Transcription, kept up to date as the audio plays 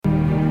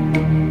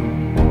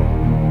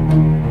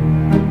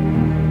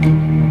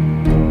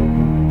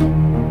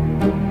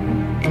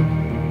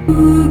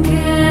Who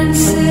can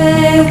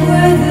say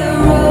where the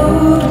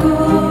road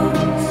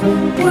goes,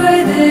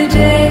 where the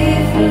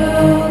day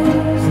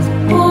flows?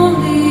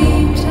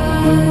 Only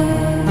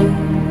time.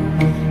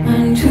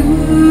 And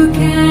who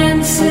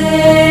can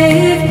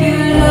say if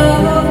your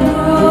love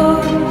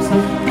grows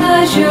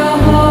as your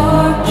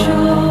heart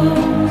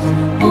chose?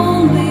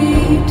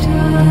 Only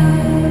time.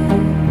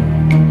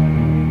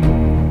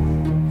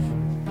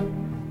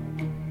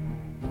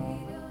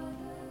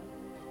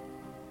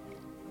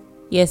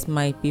 Yes,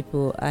 my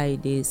people, I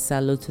dey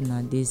salute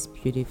una this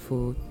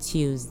beautiful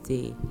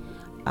Tuesday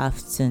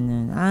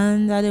afternoon,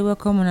 and I dey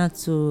welcome una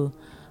to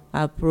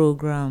our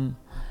program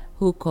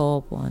Hook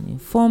Up on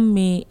Inform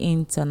Me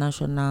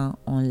International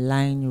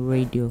Online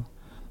Radio.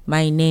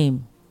 My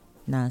name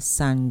na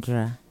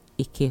Sandra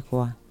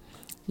Ikekwa.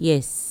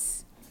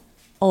 Yes,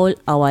 all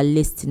our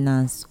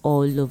listeners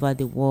all over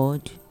the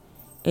world,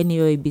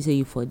 anywhere you be say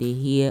you for dey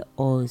hear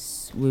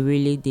us, we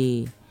really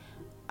dey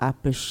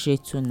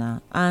appreciate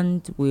una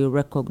and we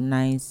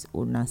recognize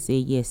una, say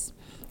yes,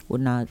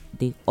 una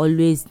they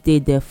always dey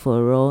there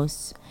for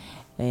us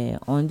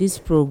on this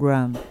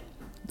program.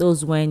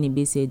 Those when e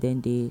be say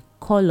then they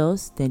call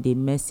us, then they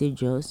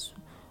message us,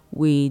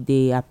 we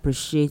they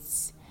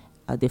appreciate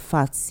the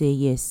fact, say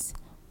yes,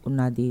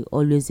 una they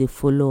always they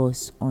follow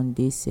us on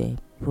this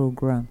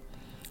program.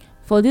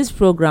 For this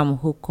program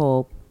Hook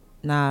Up,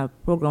 na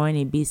program when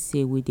e be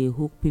say we they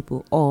hook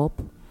people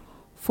up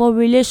for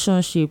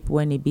relationship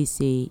when it be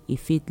say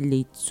if it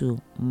lead to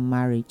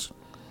marriage.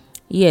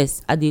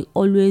 Yes, I dey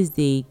always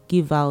they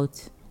give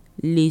out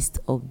list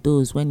of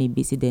those when it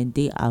be say then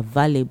they are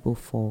available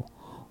for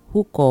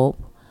hook up,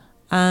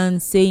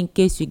 and say in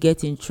case you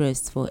get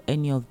interest for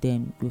any of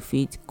them, you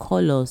fit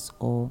call us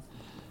or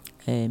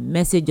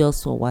message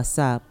us for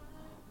WhatsApp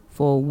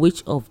for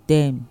which of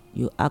them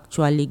you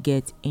actually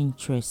get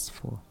interest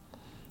for.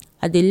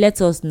 And they let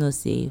us know,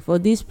 say for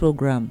this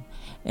program,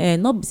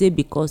 not be say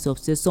because of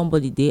say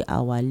somebody dey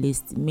our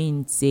list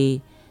mean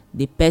say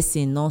the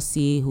person not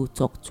see who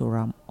talk to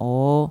am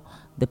or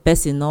the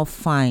person not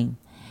fine.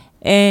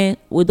 And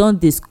we don't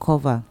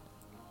discover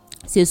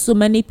say so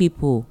many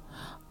people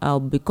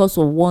because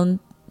of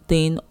one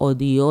thing or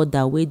the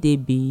other way they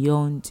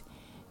beyond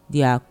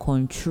their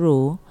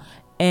control,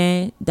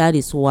 and that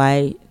is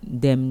why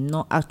them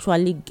not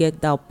actually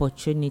get the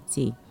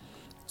opportunity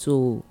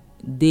to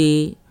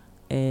they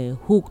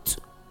hooked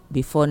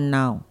before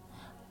now.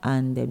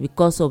 And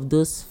because of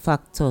those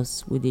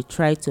factors, we dey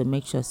try to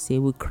make sure say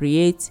we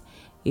create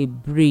a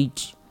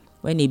bridge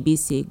when e be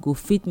say go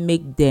fit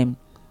make them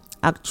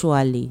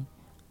actually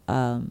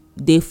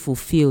they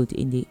fulfilled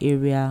in the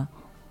area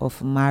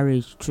of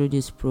marriage through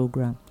this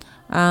program.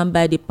 And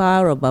by the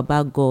power of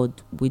Baba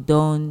God, we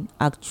don't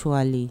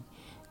actually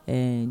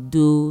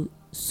conduct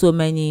so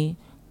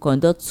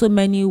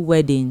many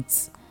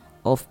weddings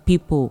of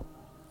people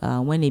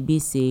when it be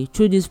say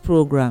through this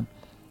program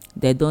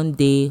they don't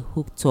they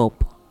hooked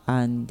up,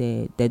 and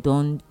they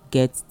don't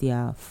get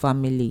their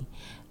family,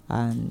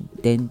 and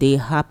then they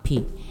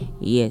happy.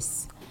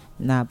 Yes,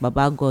 now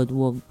Baba God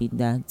work be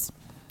that.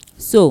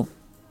 So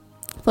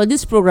for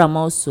this program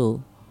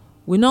also,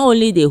 we not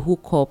only they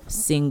hook up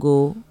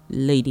single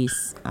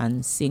ladies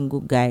and single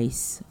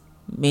guys,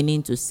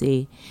 meaning to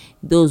say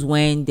those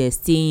when they're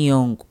still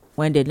young,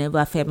 when they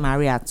never felt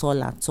marry at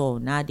all.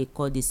 Now they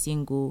call the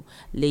single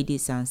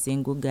ladies and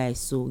single guys,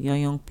 so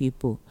young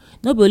people.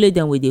 Not only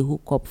them with the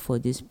hook up for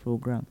this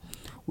program,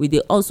 we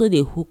they also they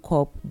hook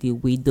up the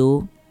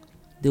widow,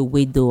 the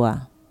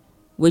widower,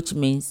 which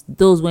means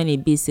those when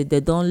it be say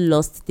they don't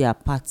lost their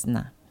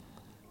partner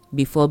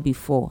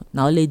before.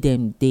 Now only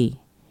them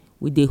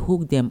we they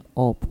hook them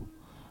up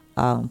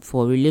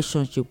for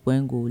relationship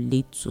when go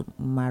lead to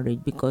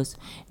marriage. Because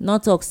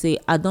not talk say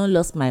I don't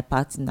lost my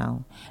partner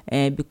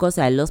because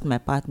I lost my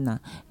partner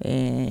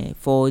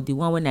for the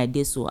one when I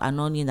did, so I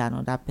don't need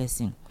another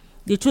person.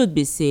 The truth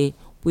be say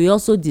we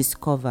also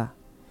discover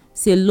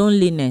say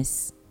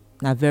loneliness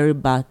na very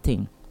bad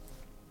thing.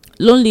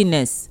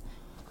 Loneliness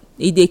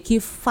they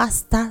keep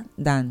faster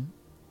than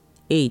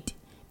aid,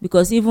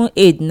 because even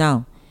aid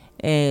now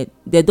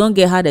they don't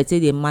get how they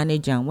take they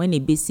manage, and when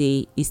it be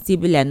say it still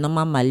be like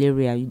normal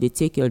malaria, you they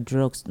take your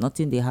drugs,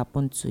 nothing they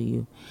happen to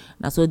you.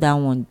 Now so that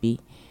won't be.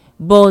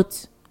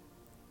 But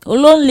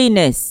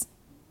loneliness,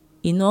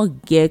 you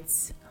not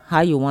get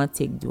how you want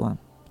to take do am.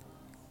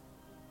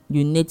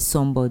 You need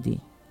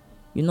somebody.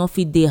 You not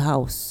fit the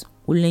house,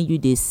 only you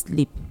they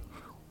sleep,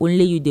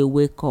 only you they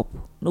wake up.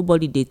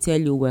 Nobody they tell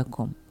you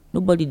welcome,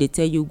 nobody they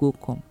tell you go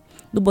come,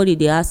 nobody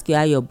they ask you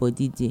how your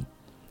body dey.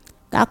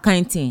 That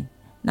kind thing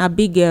na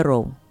big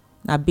error,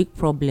 na big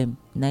problem.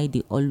 Now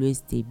they always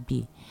they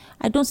be.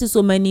 I don't see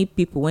so many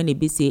people when they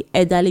be say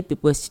elderly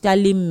people,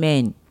 especially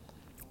men,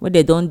 when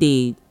they don't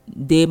they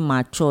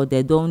mature,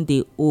 they don't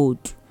they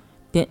old.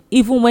 Then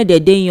even when they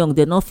young,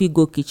 they not fit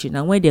go kitchen,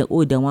 and when they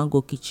old, they want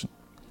go kitchen.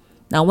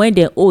 Now when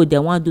they old, they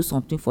want do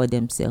something for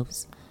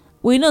themselves.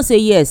 We know say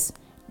yes,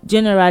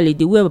 generally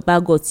the way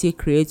Baba God say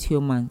create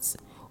humans,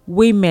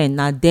 women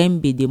na them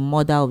be the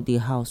mother of the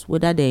house,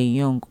 whether they're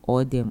young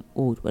or them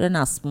old, whether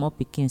na small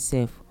pikin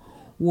self,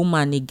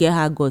 woman e get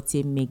how God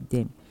take make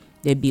them.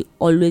 They be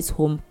always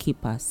home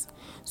keepers.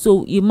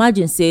 So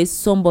imagine say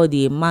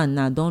somebody, a man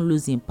now don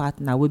lose him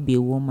partner wey be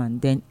a woman,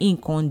 then him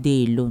come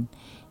dey alone.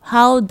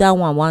 How that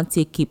one wan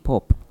take keep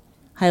up?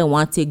 How he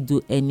wan take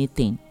do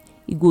anything?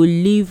 He go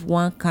live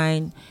one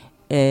kind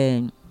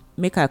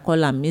make I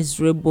call am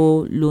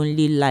miserable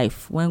lonely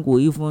life when go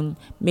even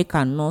make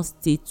am not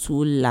stay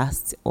too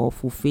last or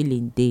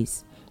fulfilling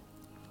days.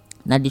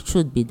 Na the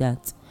truth be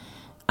that.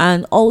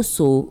 And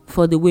also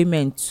for the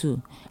women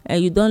too,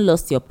 you don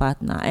lost your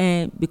partner,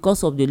 and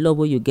because of the love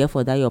wey you get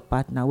for that your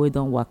partner wey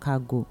don waka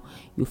go,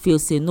 you feel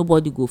say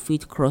nobody go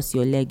fit cross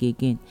your leg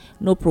again.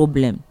 No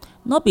problem.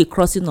 No be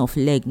crossing of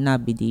leg now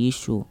be the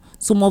issue.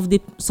 Some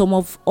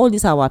of all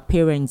these our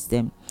parents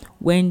them,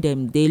 when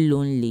them dey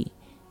lonely,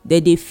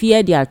 they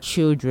fear their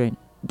children.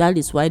 That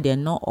is why they're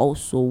not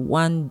also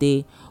one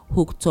day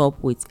hooked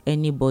up with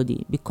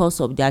anybody, because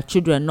of their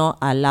children not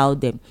allow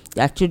them.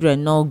 Their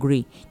children not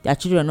agree. Their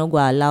children not go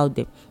allow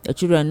them. Their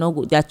children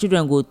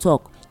go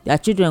talk. Their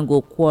children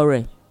go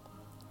quarrel.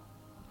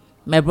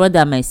 My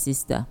brother, my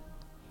sister,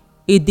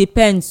 it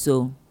depends.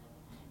 So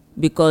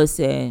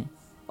because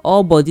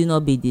all body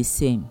not be the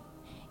same.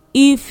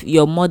 If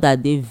your mother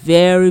dey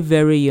very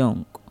very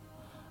young,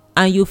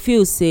 and you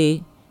feel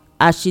say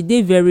as she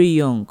dey very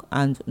young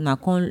and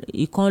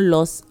you can't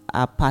lost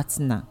her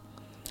partner,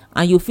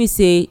 and you feel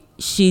say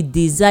she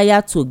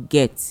desire to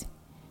get,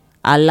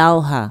 allow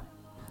her,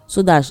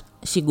 so that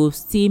she go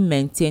still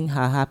maintain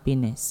her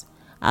happiness.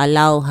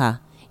 Allow her.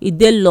 E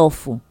dey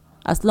lawful.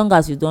 As long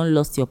as you don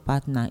lost your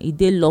partner, e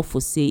dey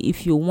lawful say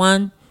if you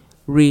wan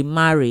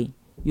remarry,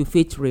 you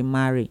fit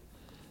remarry.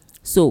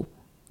 So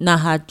na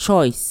her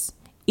choice.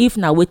 If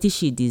na wetin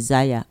she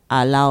desire,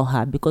 allow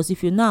her, because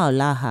if you no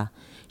allow her,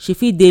 she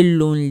fit dey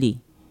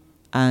lonely,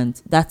 and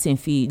that thing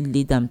fit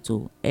lead am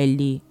to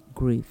early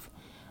grave.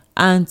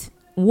 And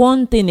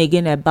one thing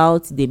again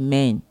about the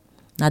men,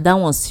 na that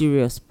one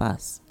serious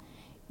pass.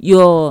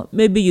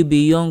 Maybe you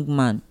be young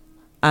man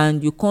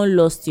and you can't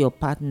lost your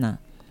partner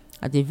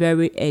at a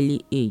very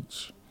early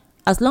age.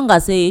 As long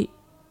as say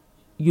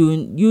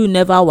you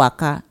never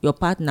waka, your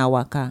partner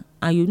waka,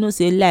 and you know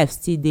say life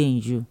still dey in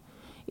you,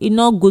 e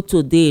no good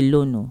to dey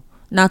alone. No.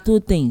 Na two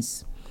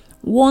things.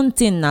 One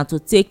thing na to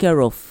take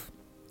care of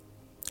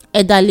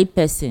elderly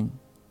person.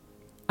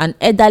 An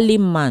elderly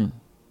man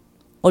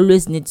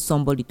always need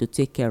somebody to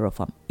take care of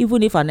am.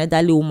 Even if an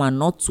elderly woman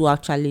not to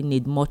actually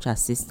need much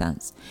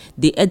assistance,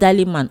 the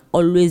elderly man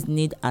always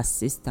need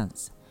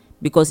assistance,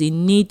 because he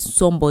needs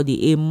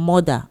somebody, a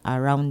mother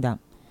around them.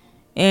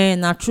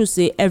 And na true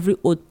say every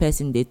old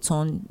person dey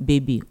turn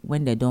baby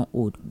when they don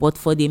old, but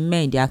for the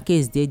men their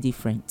case dey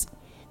different.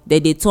 They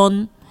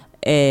turn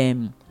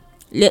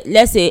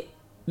let's say,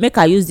 make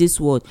I use this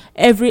word,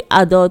 every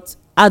adult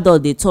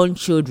dey turn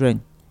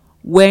children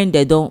when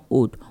they don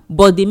old,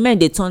 but the men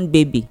dey turn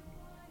baby.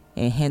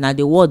 Na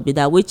the word be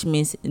that, which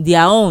means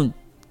their own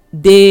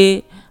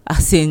dey,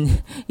 as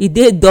in e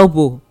dey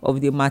double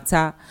of the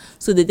matter.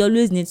 So they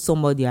always need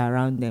somebody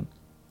around them.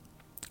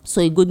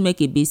 So e good make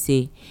e be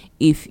say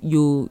if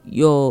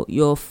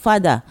your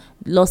father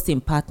lost him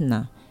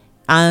partner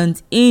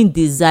and him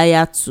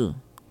desire to,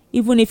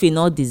 even if he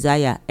not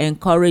desire,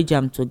 encourage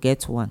am to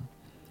get one.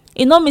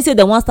 E no mean say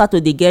dem wan start to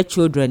dey get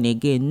children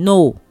again.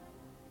 No.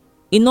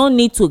 E no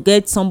need to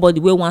get somebody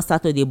wey wan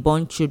start to dey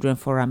born children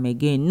for am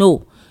again.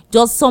 No.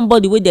 Just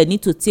somebody wey dem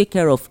need to take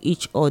care of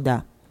each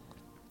other.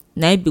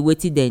 Na it be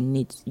wetin dem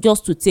need,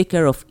 just to take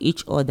care of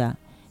each other.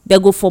 They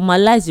go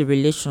formalize the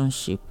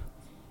relationship,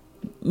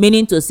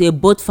 meaning to say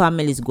both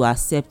families go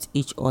accept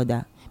each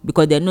other,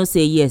 because they know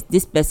say yes,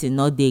 this person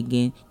not dey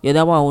again, the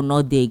other one will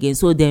not dey again.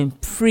 So dem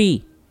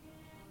free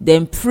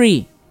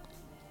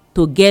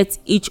to get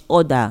each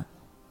other.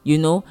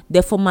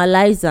 They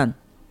formalize am.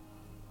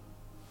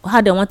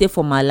 How they want to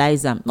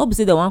formalize am? No be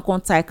say they want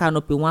come tie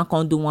canopy, want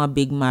come do one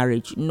big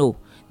marriage. No.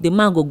 The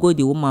man go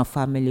the woman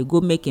family, go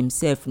make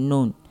himself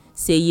known.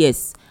 Say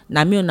yes,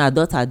 na me una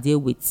daughter dey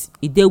with.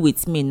 He dey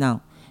with me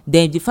now.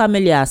 Then the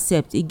family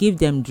accept. He give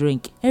them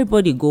drink.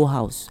 Everybody go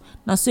house.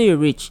 Now so you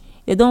reach.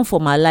 They don't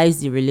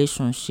formalize the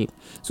relationship,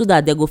 so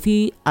that they go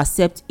fit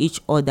accept each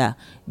other.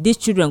 These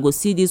children go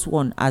see this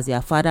one as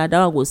their father.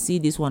 That one go see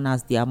this one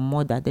as their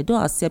mother. They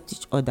don't accept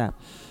each other.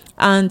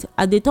 And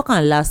as they talk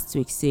on last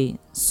week, say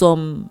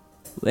some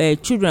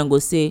children go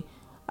say,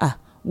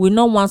 we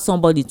no want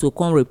somebody to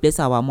come replace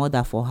our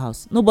mother for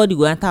house. Nobody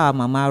go enter our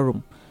mama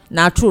room.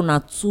 Na true, na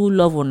too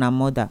love una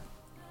mother.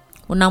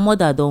 Una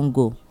mother don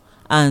go,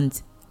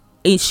 and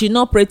she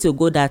not pray to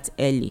go that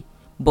early,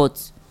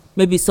 but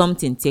maybe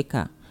something take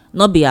her.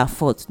 Not be her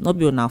fault, not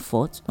be una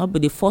fault, not be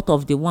the fault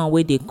of the one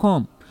where they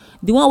come.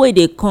 The one where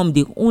they come,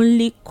 they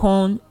only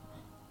come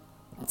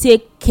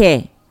take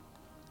care,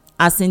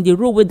 as in the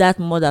role where that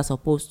mother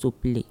supposed to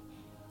play.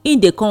 In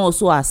they can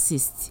also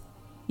assist.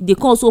 They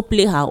can also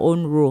play her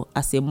own role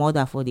as a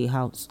mother for the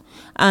house.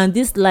 And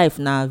this life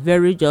now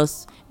very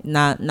just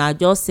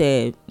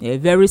a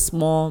very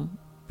small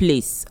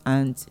place,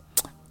 and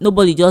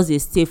nobody just dey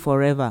stay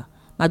forever.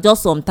 Now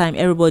just sometime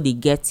everybody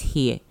gets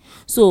here.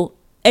 So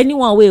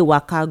anyone wey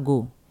waka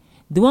go,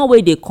 the one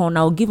wey dey come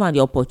now give am the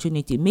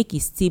opportunity make e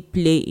still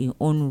play im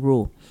own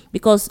role,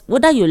 because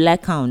whether you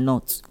like am or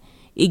not,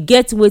 e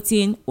get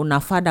wetin una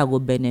father go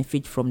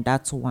benefit from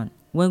that one,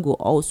 wey go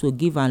also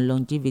give am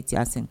longevity,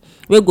 as in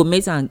wey go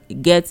make am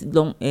get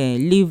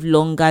live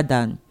longer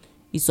than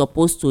e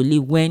suppose to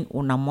live when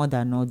una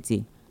mother no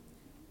dey.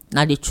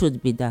 Na the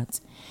truth be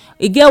that.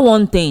 E get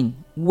one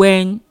thing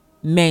when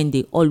men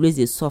dey always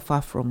dey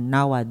suffer from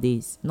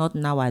nowadays, not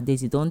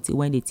nowadays, e don tey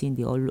when the thing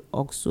dey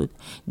also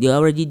dey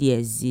already dey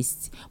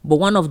exist, but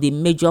one of the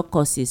major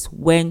causes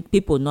when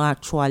people no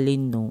actually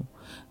know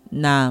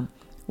na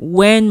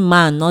when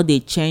man no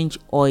dey change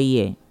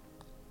oil.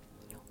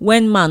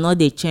 When man no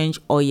dey change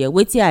oil,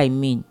 wetin I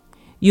mean,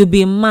 you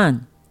be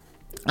man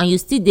and you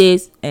still dey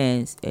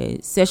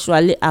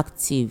sexually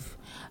active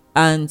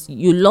and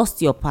you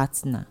lost your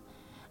partner,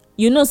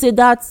 you know say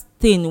that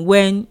thing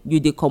when you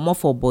dey comot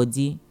for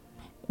body,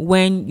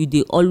 when you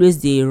dey always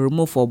dey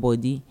remove for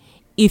body,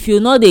 if you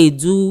no dey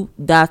do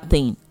that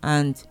thing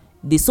and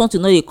the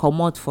something no dey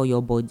comot for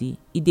your body,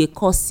 e dey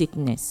cause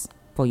sickness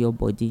for your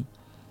body.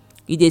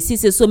 You dey see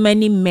say so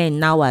many men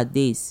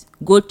nowadays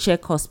go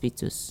check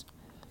hospitals,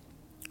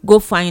 go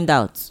find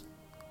out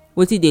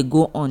wetin dey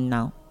go on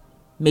now.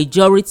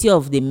 Majority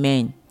of the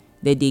men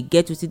dem dey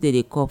get wetin dem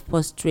dey call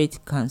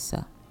prostate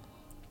cancer.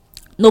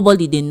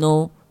 Nobody dey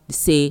know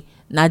say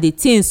na the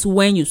things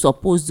when you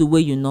suppose do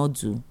wey you no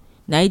do,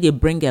 na e dey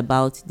bring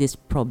about this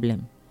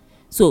problem.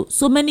 So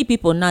many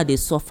people now dey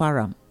suffer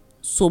am.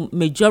 So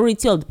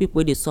majority of the people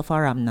wey dey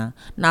suffer am na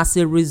as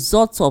a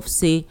result of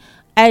say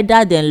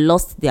either dem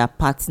lost their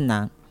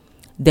partner,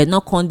 dem no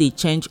come dey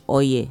change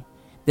oil,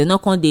 dem no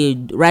come dey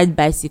ride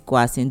bicycle,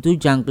 as in do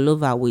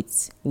janglova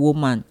with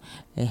woman,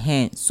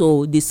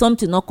 so the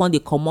something no come dey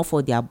comot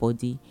for their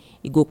body,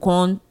 e go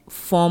come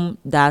form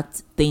that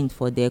thing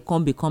for there,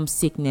 come become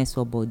sickness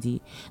for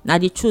body. Na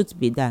the truth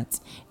be that.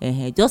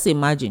 Just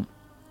imagine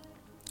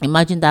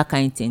that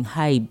kind thing,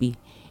 how e be.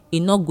 E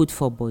no good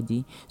for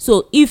body.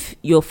 So if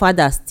your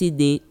father still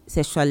dey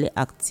sexually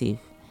active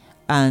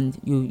and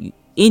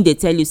he dey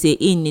tell you say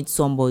he need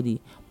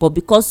somebody, but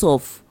because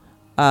of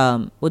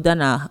whether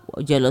na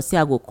jealousy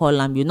I go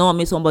call am, you no want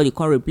make somebody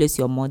come replace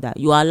your mother,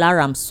 you allow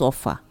am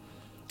suffer.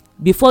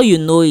 Before you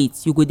know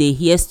it, you go dey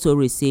hear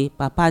story say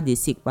papa dey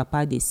sick,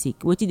 papa dey sick.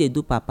 Wetin dey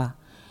do papa?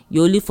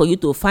 You only for you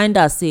to find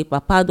out say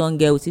papa don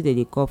get wetin dem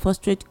dey call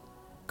prostate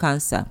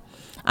cancer,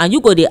 and you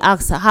go dey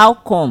ask how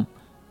come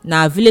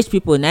na village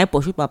people na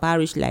pursue papa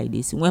reach like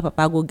this when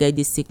papa go get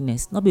this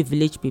sickness. No be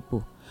village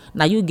people,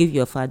 na you give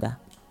your father.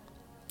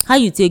 How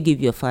you take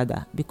give your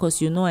father? Because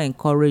you no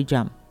encourage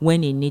am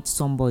when he need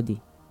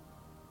somebody.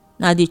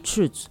 Na the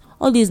truth.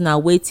 All this na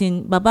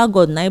wetin baba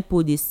God na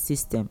put this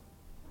system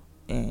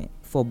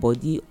for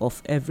body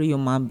of every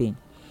human being.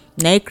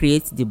 Na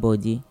create the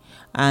body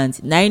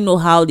and na know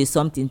how the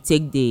something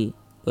take dey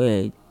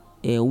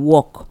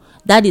work.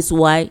 That is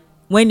why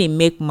when he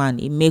make man,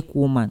 he make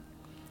woman.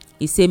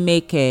 He say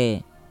make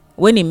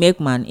when he make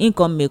man, he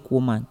come make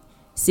woman.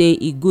 Say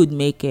e good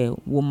make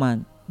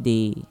woman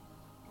dey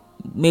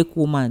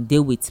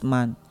with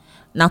man.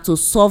 Na to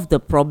solve the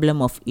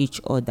problem of each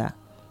other.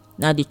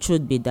 Na the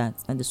truth be that,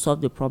 and to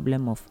solve the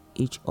problem of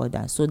each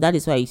other. So that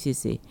is why you see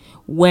say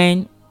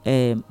when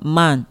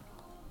man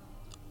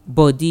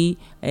body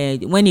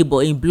when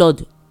in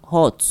blood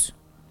hot,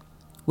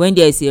 when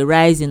there is a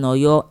rise in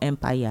Oyo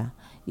Empire,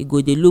 e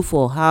go dey look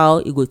for how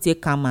e go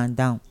take calm am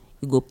down.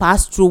 E go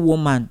pass through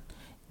woman,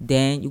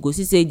 then you go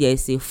see say there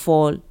is a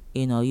fall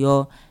in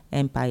Oyo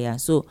Empire.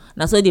 So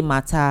na so the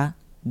matter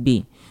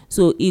be.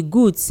 So e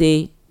good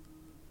say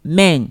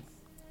men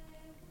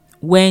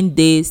when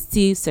they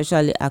still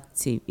sexually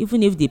active,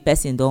 even if the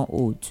person don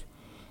old,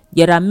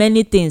 there are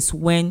many things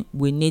when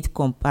we need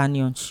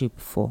companionship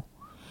for,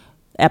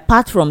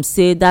 apart from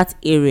say that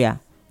area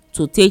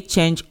to take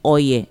change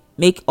oil,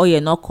 make oil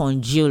not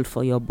congeal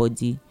for your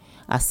body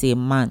as a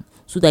man,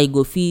 so that you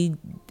go fit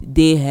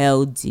dey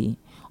healthy.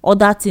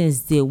 Other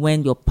things dey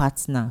when your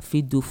partner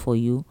fit do for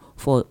you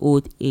for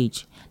old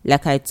age.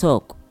 Like I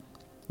talk,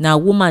 na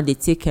woman dey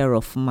take care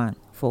of man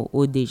for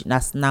old age.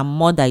 Na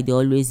mother e dey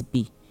always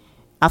be.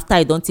 After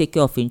e don take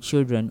care of im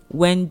children,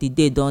 when the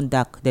day don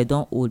dark, they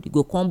don old, e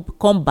go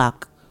come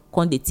back,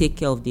 come dey take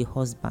care of the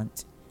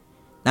husband.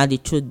 Na the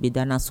truth be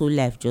that. Na so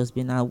life just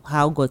be. Na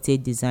how God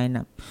take design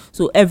am.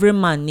 So every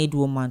man need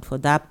woman for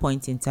that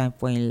point in time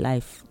for im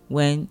life,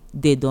 when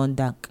day don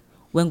dark,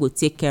 when go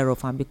take care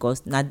of am,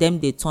 because na them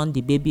dey turn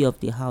the baby of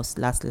the house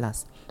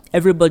last.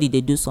 Everybody dey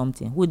do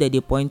something. Who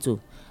dey point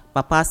to?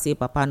 Papa say,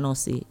 papa no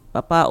say.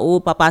 Papa, oh,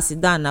 papa sit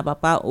down na,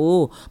 papa,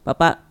 oh,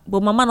 papa.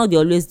 But mama no dey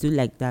always do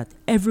like that.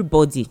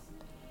 Everybody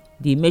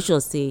dey make sure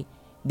say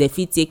they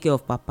fit take care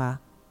of papa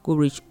go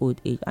reach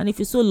old age. And if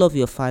you so love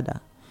your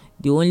father,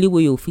 the only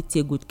way you fit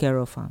take good care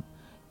of am,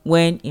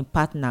 when im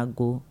partner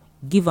go,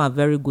 give am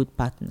very good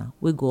partner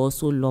wey go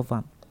also love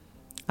am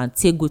and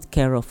take good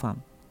care of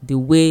am the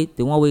way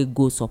the one wey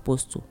go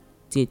suppose to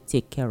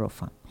take care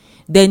of am.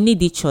 They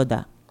need each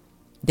other.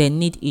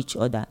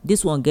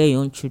 This one get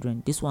your own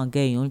children, this one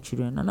get your own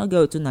children. I no get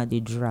wetin una dey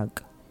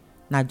drag.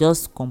 na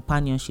just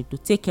companionship to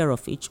take care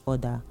of each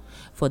other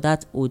for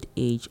that old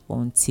age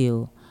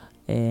until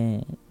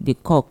the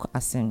cock,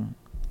 as in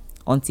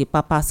until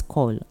papa's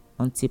call,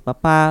 until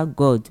papa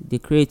God the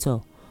creator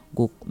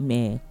go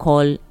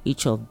call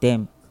each of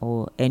them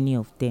or any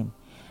of them.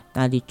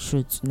 Na the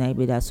truth na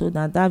be that. So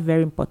that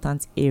very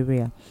important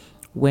area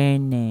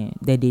when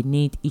they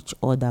need each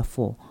other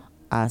for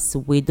as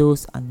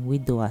widows and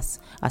widowers.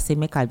 I say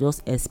make I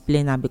just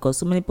explain am because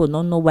so many people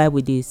don't know why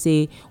we dey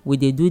say we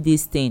dey do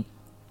this thing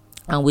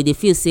and we dey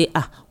feel say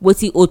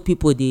wetin old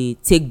people dey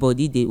take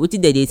body dey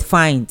wetin they dey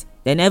find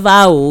they never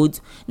old.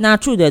 Na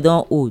true they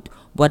don old,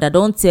 but I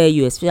don tell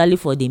you, especially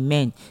for the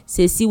men,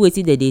 say see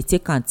wetin they dey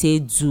take and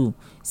take do.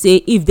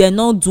 Say if they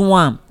no do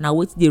am, na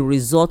wetin dey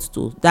result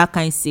to that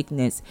kind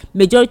sickness.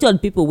 Majority of the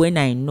people when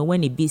I know,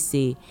 when e be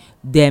say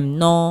dem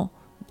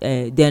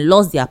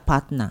lost their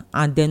partner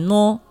and dem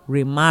no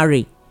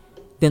remarry,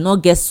 dem no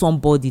get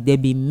somebody, they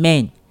be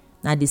men,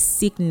 na the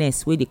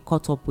sickness wey dey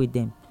cut up with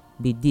them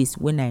be this.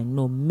 When I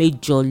know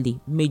majority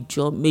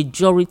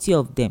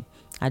of them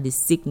are the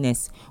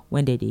sickness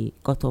when they dey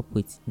cut up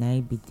with, na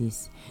it be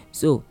this.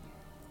 So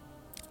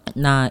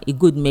na e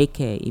good make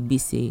e be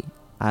say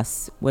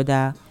as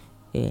whether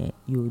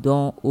you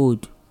don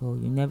old or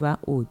you never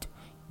old,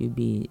 you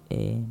be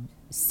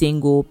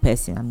single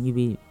person and you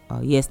be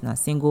na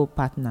single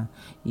partner,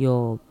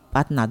 your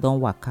partner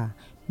don waka,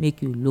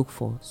 make you look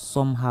for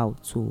somehow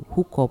to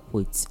hook up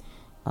with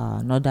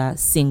another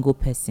single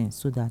person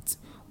so that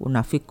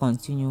una fit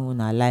continue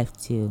una life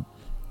till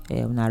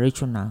una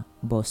reach una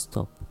bus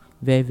stop.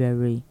 Very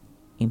very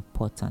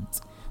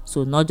important.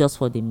 So not just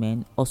for the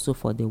men, also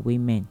for the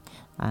women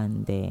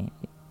and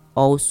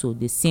also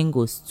the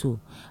singles too.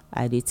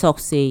 I dey talk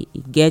say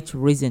e get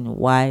reason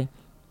why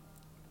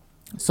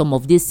some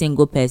of these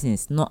single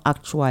persons not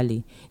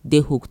actually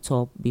dey hooked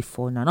up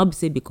before. Now not be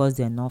say because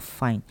they're not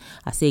fine.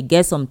 I say e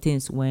get some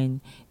things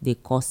when they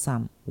cause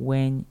am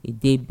when e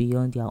dey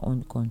beyond their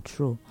own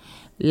control.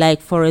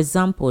 Like for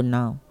example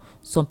now,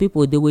 some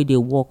people the way they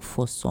work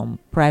for some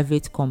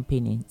private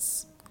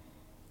companies.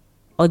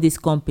 All these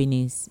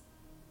companies,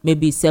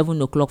 maybe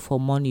 7 o'clock for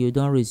morning you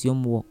don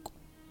resume work,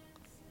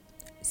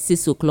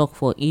 6 o'clock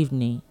for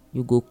evening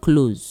you go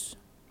close,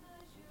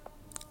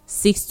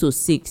 6 to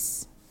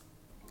 6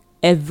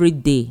 every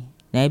day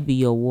na be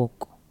your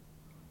work,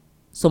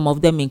 some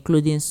of them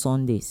including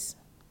Sundays,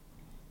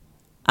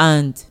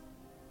 and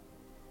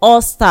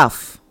all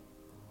staff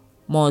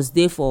must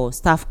dey for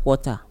staff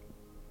quarter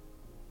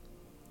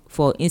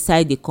for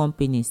inside the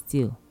company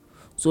still.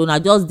 So na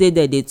just dey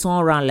there dey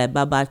turn round like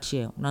barber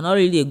chair. Una not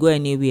really dey go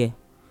anywhere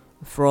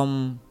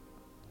from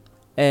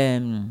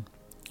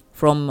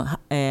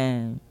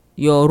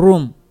your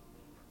room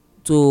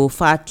to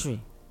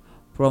factory,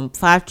 from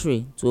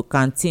factory to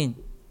canteen.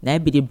 Na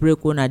be the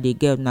break una dey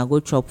get, una go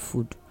chop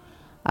food.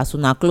 As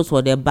una close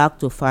for the back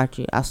to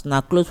factory, as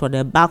una close for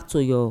the back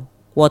to your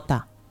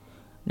quarter,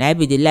 na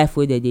be the life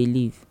wey dem dey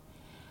live.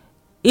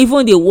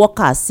 Even the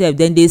workers sef,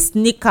 dem dey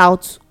sneak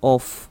out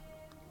of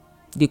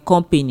the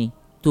company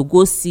to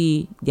go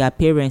see their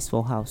parents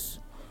for house.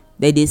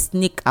 Dem dey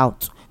sneak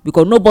out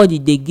because nobody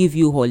dey give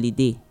you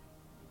holiday.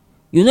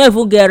 You no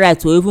even get right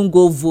to even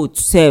go vote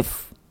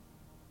sef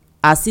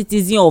as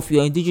citizen of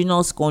your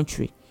indigenous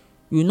country.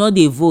 You no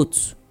dey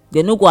vote,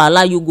 dem no go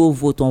allow you go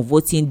vote on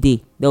voting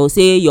day. They go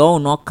say your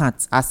own no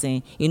count, as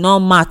in e no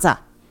matter.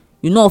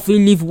 You no fit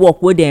leave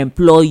work wey dey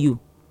employ you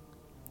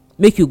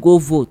make you go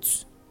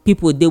vote.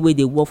 People dey wey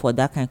dey work for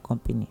that kind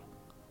company,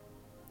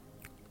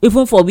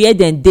 even for where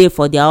dem dey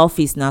for their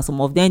office now, some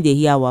of them dey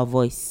hear our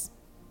voice.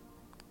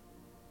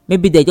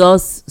 Maybe they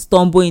just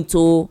stumble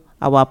into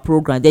our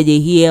program, they dey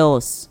hear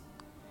us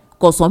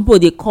because some people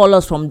dey call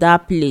us from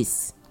that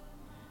place.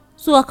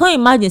 So I can't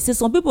imagine say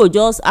some people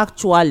just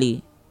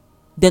actually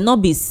they no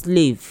be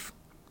slave,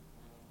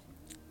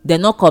 they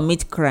no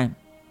commit crime,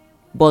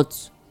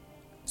 but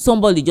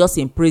somebody just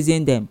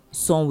imprison them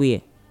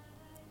somewhere,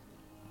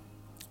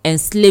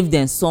 enslave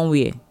them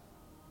somewhere.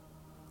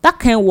 That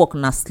kind work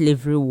na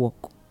slavery work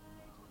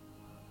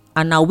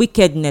and na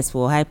wickedness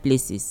for high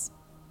places.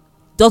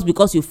 Just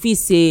because you feel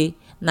say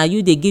na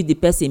you dey give the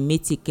person meal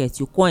ticket,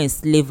 you come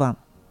enslave am.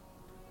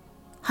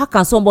 How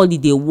can somebody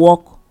dey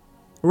work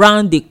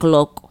round the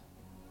clock,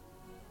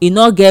 e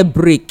no get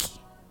break,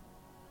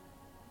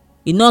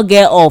 e no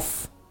get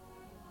off,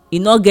 e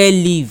no get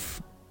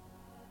leave,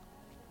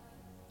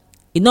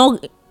 e no,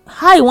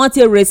 how you wan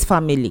take raise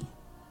family?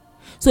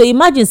 So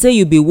imagine say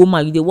you be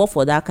woman, you dey work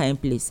for that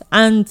kind place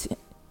and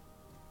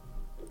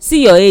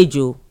see your age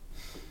o,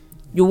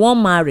 you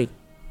wan marry.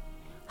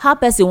 How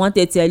person wan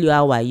take tell you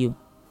how are you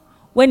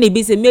when e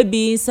be say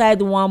maybe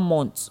inside 1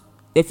 month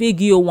they fit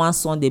give you one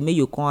Sunday make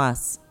you come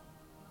house,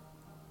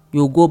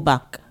 you go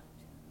back.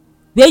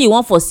 Where you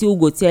wan for see who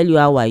go tell you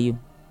how are you?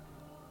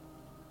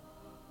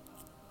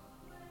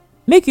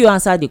 Make you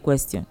answer the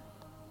question.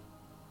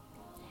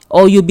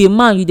 Or you be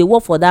man, you dey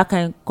work for that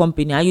kind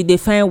company and you dey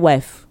find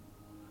wife,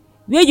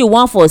 where you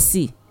wan for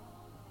see?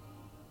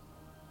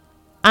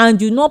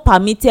 And you no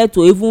permitted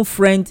to even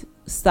friend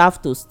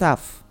staff to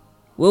staff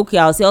okay,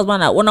 I'll say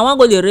husband and when I wan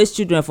go dey raise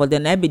children for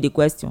them, na be the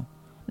question.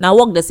 Na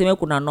work dey say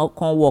make una no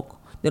come work,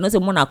 they no say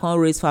make una come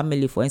raise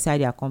family for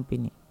inside their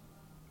company.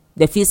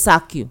 They fit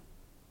sack you.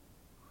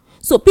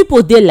 So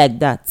people dey like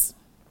that.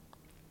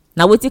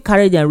 Na wetin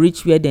carry them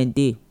reach where dem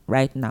dey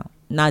right now.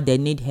 Now they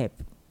need help.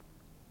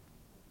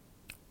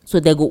 So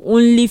they go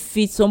only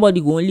fit,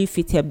 somebody go only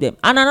fit help them.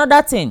 And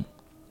another thing,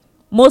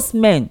 most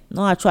men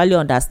no actually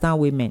understand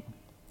women.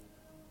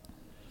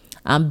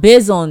 And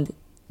based on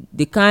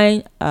the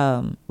kind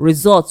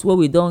results wey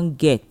we don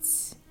get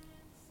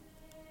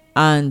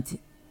and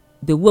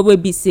the way wey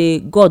be say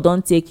God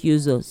don take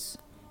use us,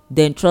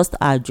 then trust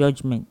our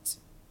judgment.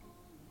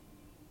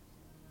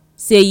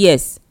 Say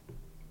yes,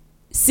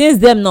 since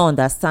them no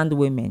understand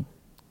women,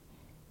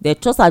 they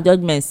trust our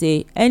judgment.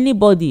 Say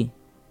anybody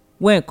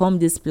when come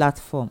this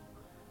platform,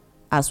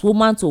 as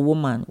woman to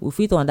woman, we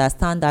fit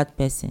understand that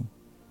person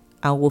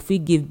and we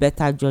fit give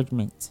better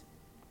judgment.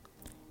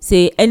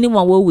 Say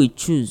anyone wey we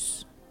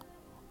choose,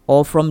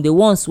 or from the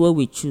ones wey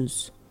we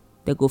choose,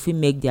 they go fit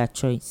make their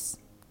choice.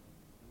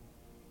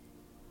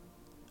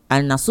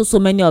 And na so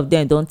many of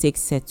them don take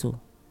settle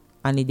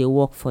and e dey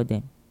work for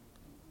them.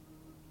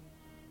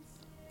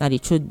 Na the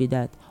truth be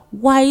that.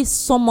 Why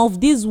some of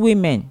these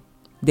women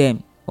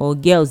them or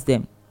girls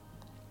them,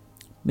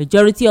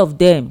 majority of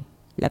them,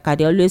 like I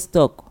dey always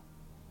talk,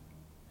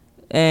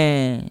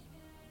 they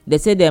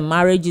say they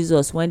marry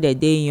Jesus when they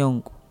dey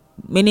young,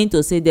 meaning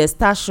to say they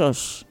start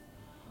church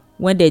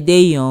when they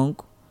dey young,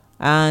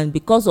 and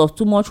because of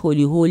too much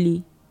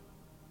holy,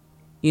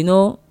 you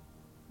know,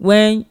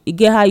 when you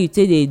get how you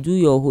take dey do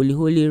your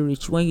holy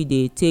reach, when you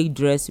dey take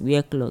dress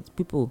wear cloth,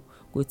 people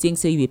go think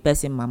say you be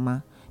person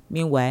mama.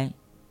 Meanwhile,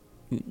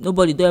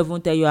 nobody don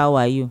even tell you how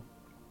are you.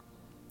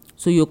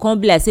 So you come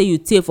be like say you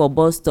take for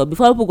bus stop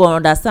before people go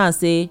understand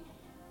say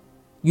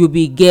you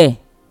be girl.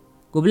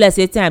 Go be like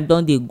say time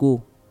don dey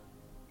go.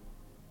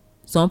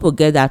 Some people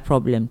get that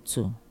problem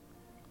too.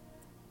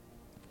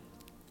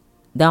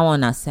 That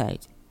one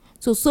aside,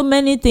 so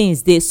many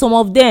things dey. Some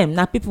of them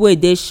na people wey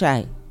dey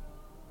shy.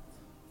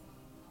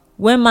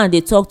 When man dey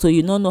talk to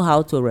you, no know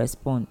how to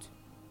respond.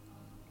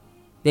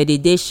 They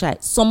dey shy.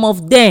 Some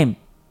of them,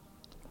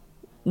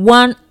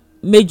 one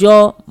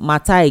major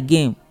matter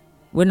again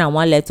when I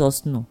wan let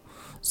us know,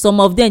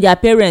 some of them their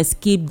parents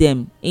keep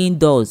them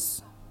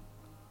indoors.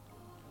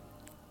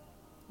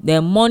 They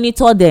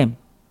monitor them.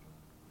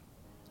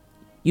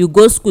 You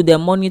go school, they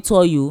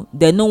monitor you.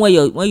 They know when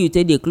you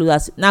take the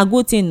clothes. Na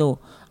good thing o.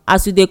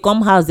 As you dey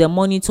come house, they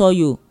monitor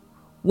you.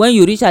 When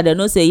you reach out, they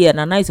know say yeah,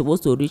 na now you suppose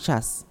to reach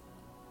us.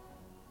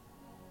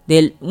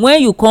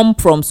 When you come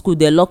from school,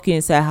 they lock you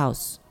inside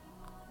house.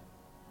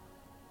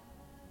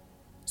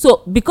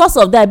 So because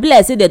of that, be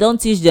like say they don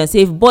teach them say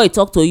if boy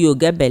talk to you,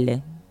 get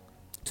belle.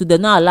 So they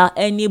no allow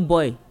any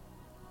boy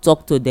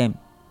talk to them.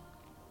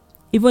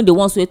 Even the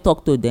ones wey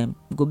talk to them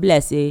go be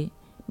like say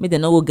make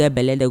dem no go get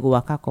belle, they go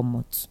waka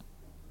comot.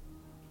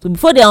 So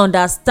before they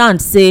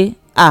understand say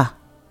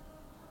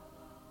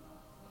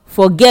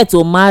forget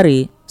to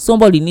marry,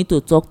 somebody need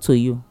to talk to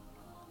you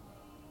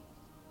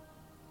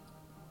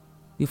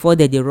before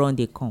they run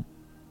they come.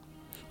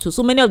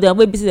 So many of them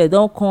wey be say they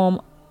don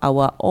come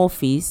our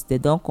office, they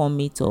don come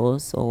meet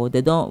us, or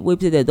they don wey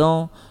be say they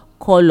don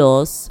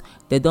call us,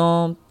 they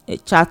don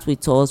chat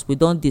with us, we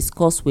don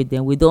discuss with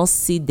them, we don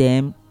see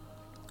them,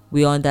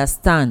 we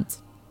understand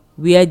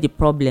where the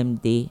problem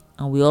dey,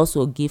 and we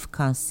also give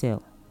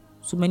counsel.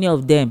 So many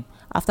of them,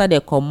 after they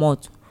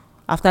comot,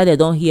 after they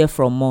don hear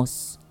from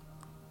us,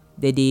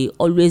 they dey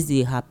always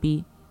dey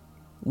happy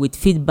with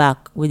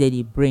feedback wey they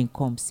dey bring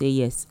come say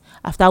yes.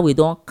 After we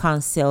don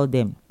counsel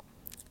them,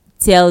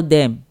 tell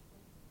them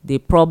the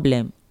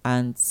problem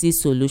and see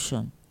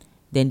solution,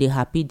 then they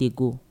happy they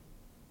go.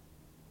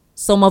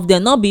 Some of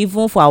them not be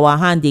even for our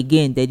hand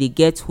again, they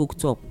get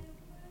hooked up.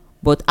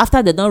 But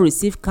after they don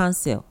receive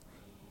counsel,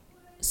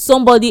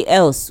 somebody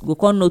else go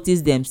come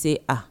notice them say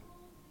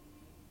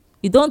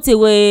you don take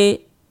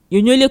wey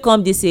you newly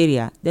come this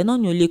area. They no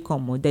newly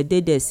come o, they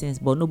dey there since,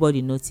 but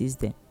nobody notice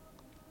them.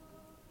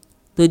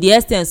 To the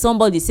extent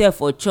somebody say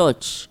for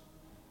church,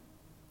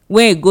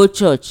 when you go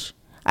church,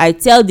 I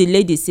tell the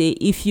lady say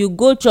if you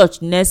go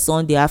church next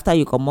Sunday after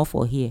you comot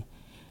for here,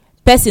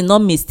 person no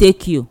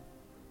mistake you,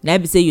 na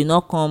be say you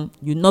no come,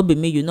 you no be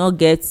me, you no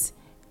get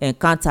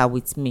encounter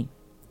with me.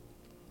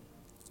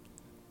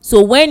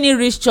 So when he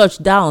reach church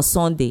that on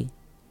Sunday,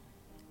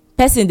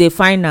 person dey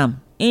find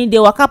am, in dey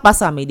waka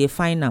pass am, e dey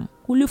find am,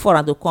 only for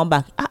am to come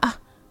back.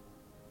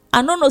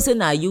 I no know say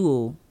na you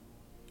o,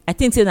 I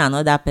think say na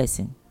another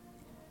person.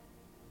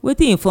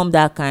 Wetin inform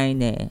that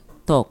kind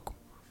talk?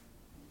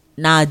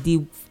 Na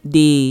the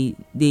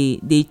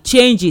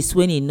changes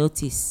when he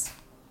notice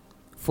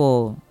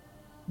for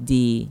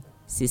the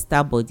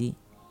sister body,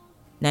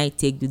 na he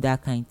take do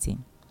that kind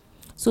thing.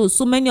 So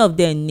many of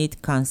them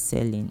need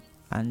counseling,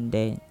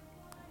 and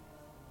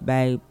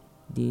by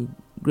the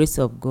grace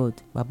of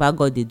God, Baba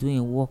God dey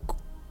doing work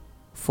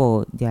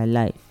for their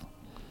life.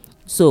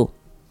 So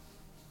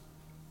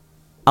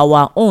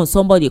our own,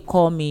 somebody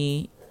call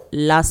me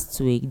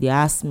last week, they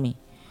ask me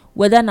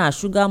whether na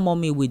sugar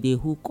mummy we dey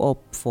hook up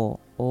for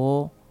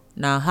or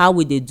na how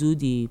we dey do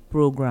the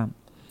program.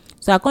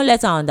 So I come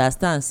let am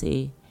understand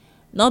say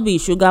no be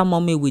sugar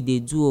mummy we dey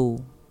do o,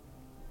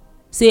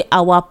 say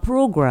our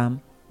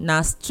program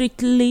na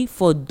strictly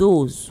for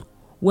those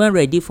wey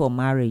ready for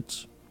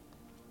marriage.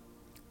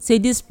 Say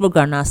this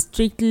program na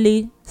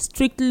strictly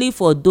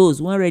for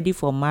those wey ready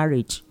for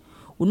marriage.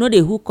 We no dey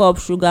hook up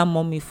sugar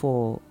mummy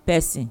for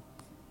person,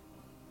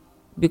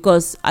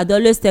 because I dey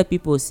always tell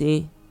people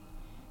say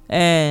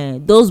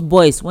those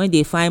boys wey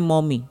dey find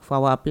mummy for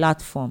our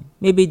platform,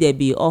 maybe they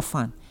be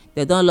orphan,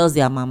 they don lost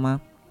their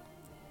mama,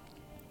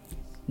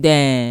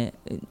 then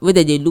wey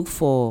they dey look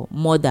for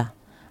mother.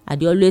 I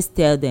dey always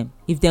tell them,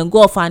 if dem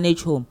go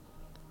orphanage home,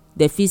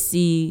 they fit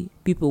see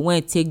people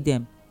wey take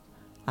them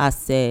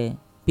as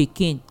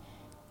pikin,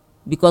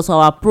 because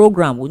our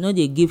program we no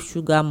dey give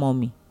sugar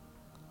mummy.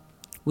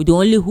 We dey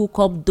only hook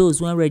up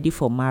those wey ready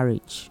for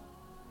marriage.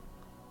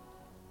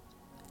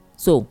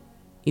 So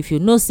if you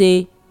know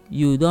say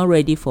you don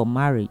ready for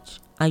marriage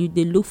and you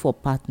dey look for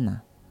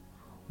partner,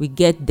 we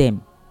get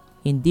them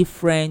in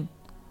different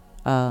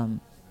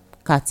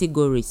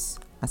categories,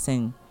 as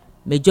in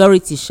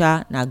majority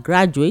na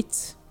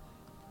graduate,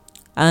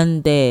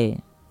 and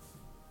them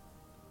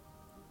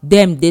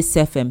dey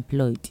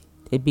self-employed.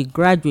 They be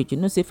graduate. You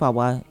know say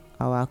for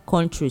our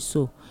country,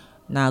 so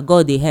na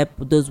God dey help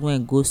those wey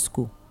go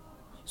school.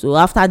 So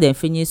after dem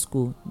finish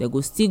school, they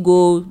go still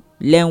go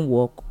learn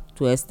work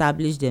to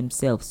establish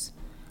themselves.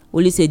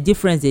 Only say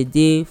difference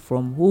dey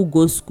from who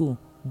go school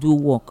do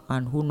work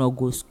and who no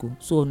go school.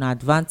 So na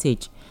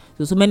advantage.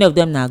 So many of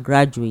them na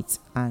graduates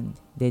and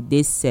they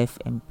dey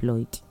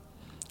self-employed,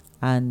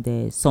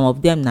 and some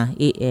of them na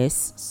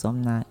AS,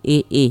 some na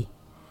AA,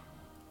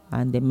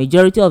 and the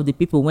majority of the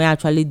people wey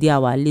actually dey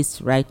our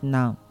list right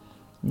now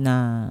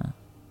na,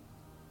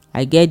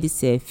 I get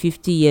this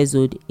 50 years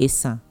old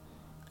Asa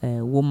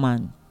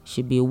woman.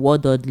 She be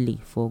ward orderly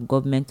for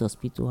government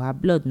hospital. Her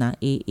blood na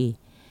AA.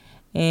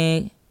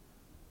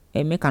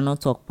 Make I not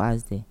talk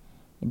past there,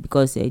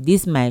 because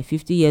this my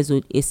 50 years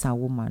old Asa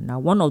woman. Now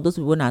one of those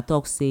people na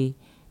talk say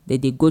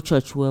that they go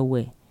church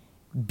well.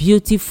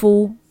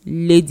 Beautiful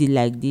lady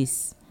like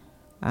this,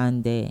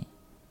 and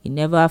he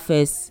never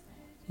first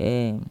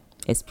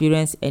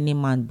experience any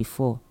man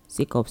before,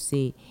 sake of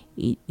say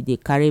he dey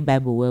carry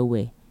Bible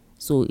well.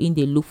 So in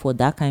dey look for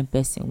that kind of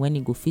person when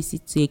he go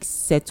fit take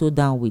settle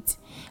down with.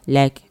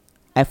 Like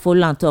I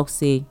follow and talk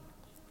say,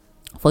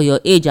 for your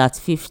age at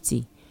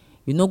 50,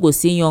 you no go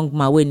see young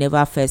man wey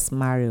never first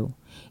marry.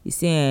 He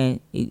say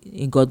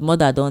him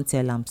godmother don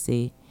tell am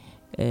say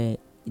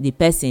the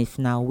person if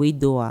na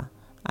widower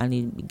and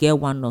he get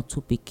 1 or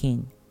 2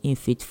 pikin, him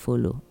fit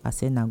follow. I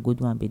say na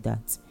good one be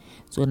that.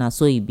 So na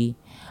so e be.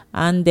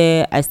 And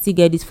I still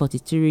get this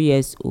 43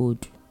 years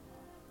old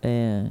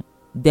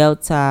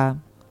Delta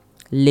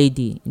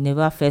lady.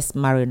 Never first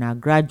marry, na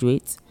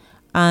graduate,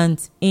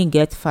 and him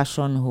get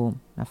fashion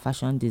home, na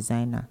fashion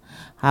designer.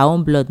 Her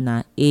own blood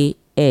na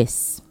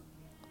AS,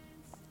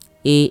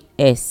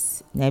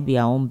 na be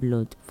her own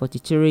blood.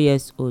 43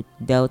 years old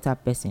Delta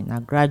person, na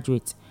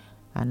graduate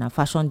and a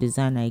fashion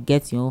designer. He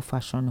get your own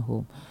fashion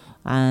home,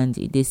 and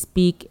they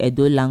speak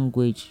Edo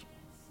language.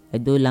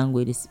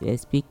 They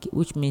speak,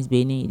 which means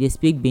Benin. They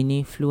speak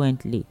Benin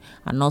fluently,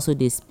 and also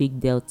they speak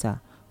Delta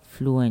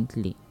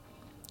fluently.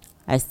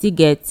 I still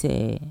get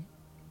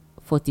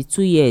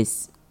 42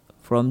 years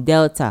from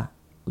Delta,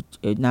 which,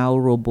 now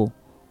Robo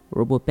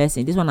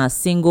person. This one a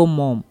single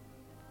mom.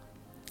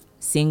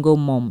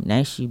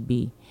 Now she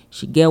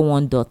get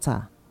 1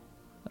 daughter,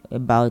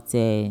 about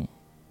 7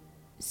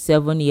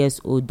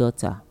 years old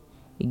daughter.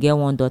 He get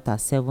 1 daughter,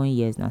 7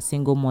 years. Now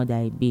single mother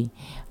I be,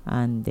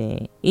 and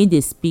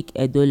they speak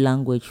Edo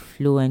language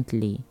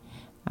fluently,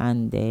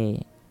 and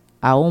her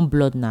own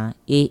blood na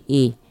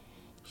AA.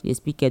 They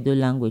speak Edo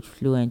language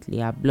fluently.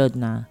 Her blood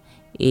na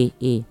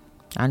AA,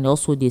 and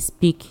also they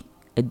speak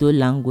Edo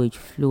language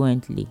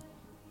fluently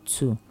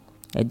too.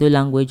 Edo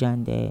language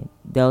and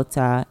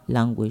Delta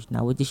language.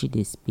 Now what she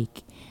they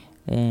speak?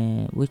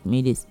 Which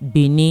means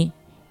Bini,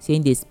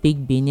 saying they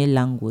speak Bini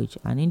language,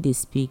 and then they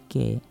speak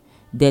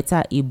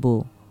Delta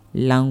Igbo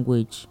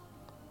language.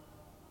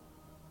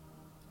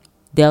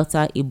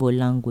 Delta Igbo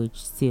language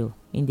still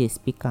in they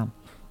speak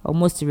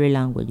almost 3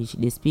 languages.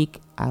 They speak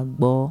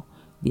Agbo,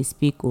 they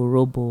speak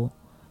Orobo,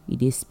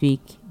 they speak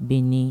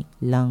Bini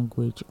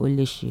language.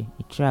 Only she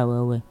try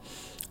well.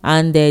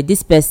 And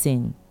this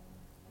person,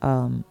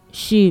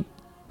 she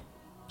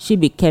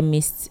be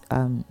chemist,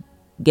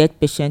 get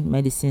patient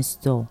medicine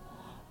store,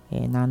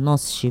 and a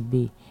nurse she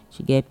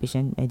get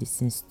patient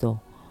medicine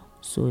store.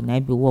 So na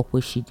be work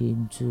what she dey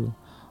do.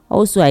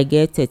 Also I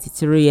get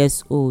 33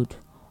 years old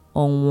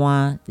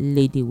Onwa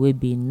lady wey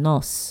be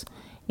nurse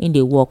in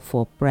the work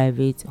for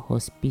private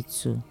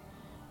hospital,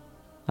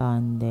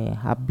 and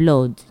her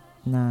blood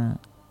na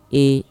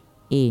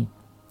AA.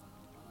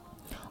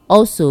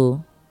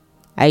 Also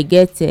I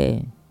get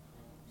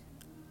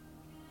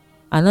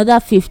another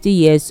 50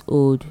 years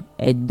old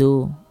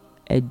Edo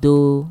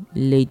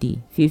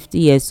lady. 50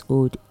 years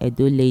old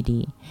Edo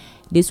lady.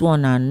 This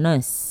one a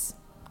nurse,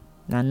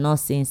 na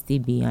nursing still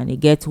be, and e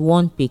get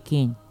one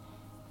pikin,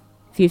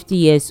 50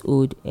 years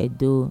old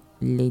Edo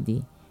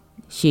lady.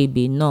 She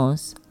be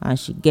nurse and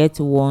she get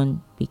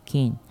one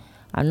pikin,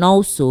 and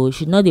also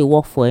she no dey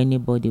work for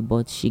anybody,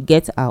 but she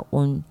get her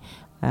own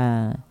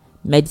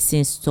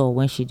medicine store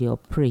when she dey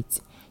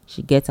operate.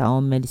 She get her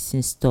own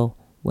medicine store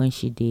when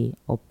she dey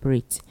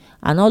operate.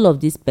 And all of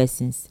these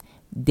persons,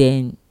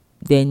 then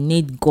they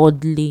need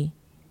godly,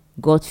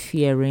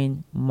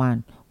 God-fearing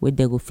man wey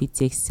they go fit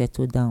take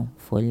settle down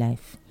for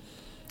life.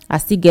 I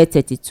still get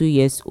 32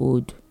 years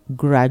old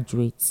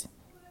graduate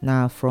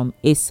now from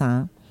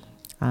Esan,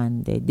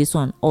 and this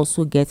one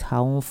also get her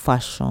own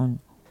fashion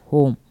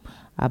home.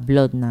 Her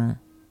blood na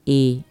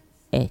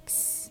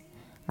AX,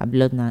 her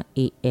blood na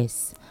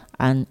AS.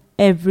 And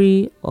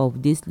every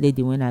of this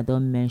lady when I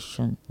don't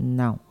mention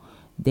now,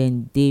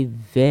 then they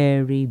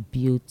very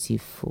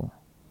beautiful.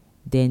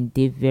 Then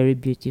they very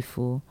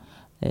beautiful,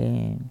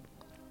 and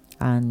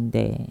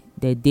they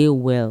dey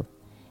well.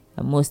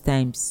 Most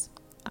times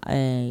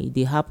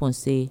they happen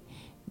say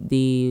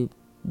the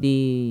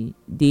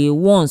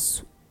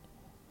ones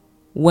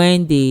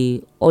when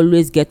they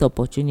always get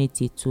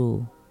opportunity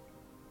to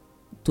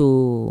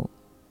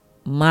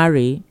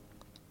marry,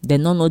 they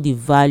don't know the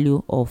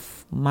value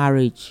of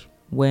marriage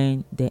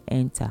when they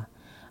enter.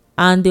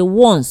 And the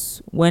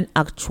ones when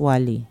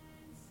actually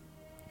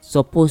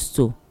supposed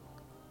to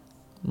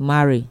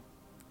marry,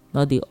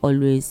 not they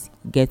always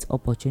get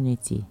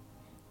opportunity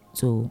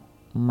to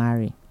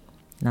marry.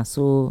 Now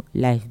so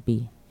life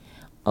be.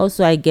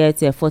 Also I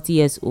get a 40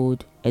 years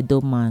old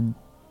Edo man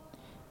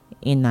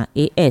in a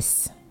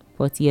AS.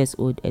 40 years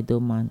old Edo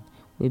man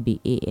will be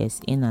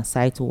AS in a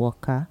site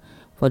worker.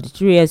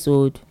 43 years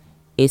old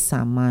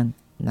Esa man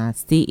na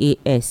still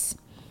AS,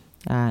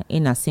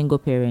 in a single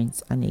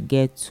parent, and they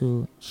get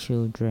 2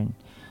 children.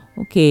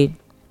 Okay,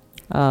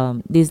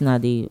 this now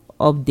the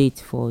update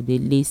for the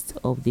list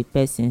of the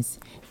persons.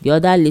 The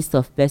other list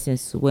of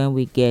persons when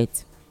we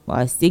get,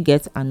 I still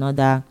get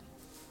another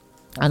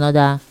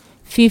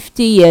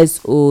 50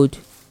 years old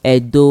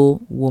Edo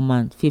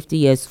woman. 50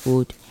 years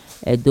old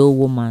Edo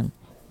woman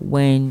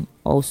when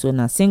also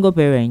na single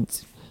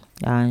parent,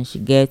 and she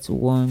gets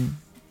one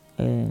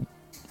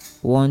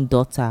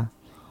daughter.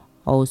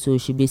 Also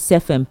she be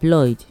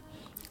self-employed,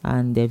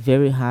 and they're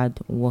very hard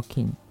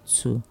working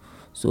too.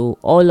 So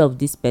all of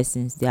these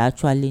persons, they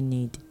actually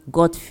need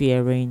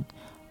God-fearing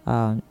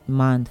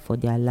man for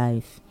their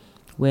life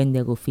when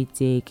they go fit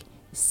take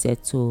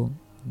settle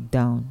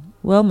down.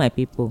 Well, my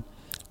people,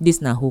 this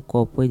na hook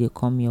up where they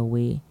come your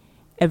way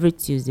every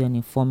Tuesday on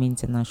Inform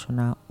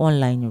International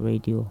online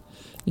radio.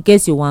 In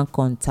case you want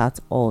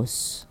contact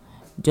us,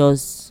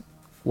 just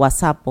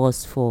WhatsApp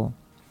us for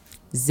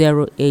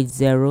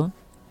 080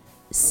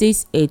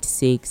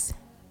 686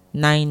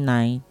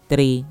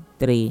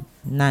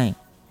 99339.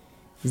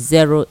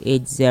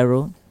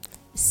 080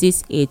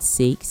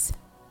 686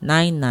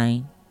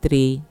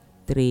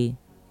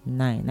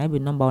 99339. That be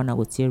number one I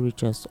go tell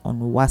reach us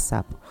on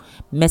WhatsApp.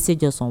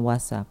 Message us on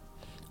WhatsApp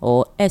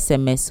or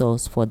SMS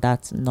us for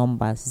that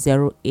number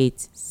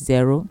 080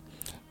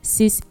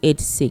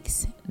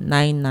 686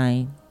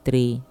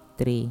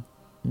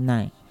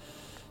 99339.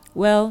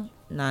 Well,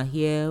 now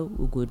here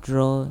we go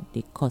draw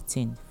the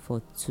curtain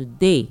for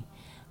today,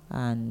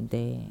 and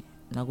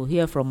now go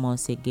hear from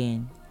us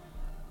again.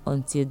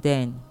 Until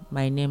then,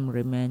 my name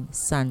remains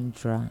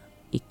Sandra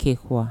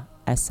Ikehua.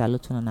 I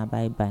salute you and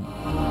bye bye.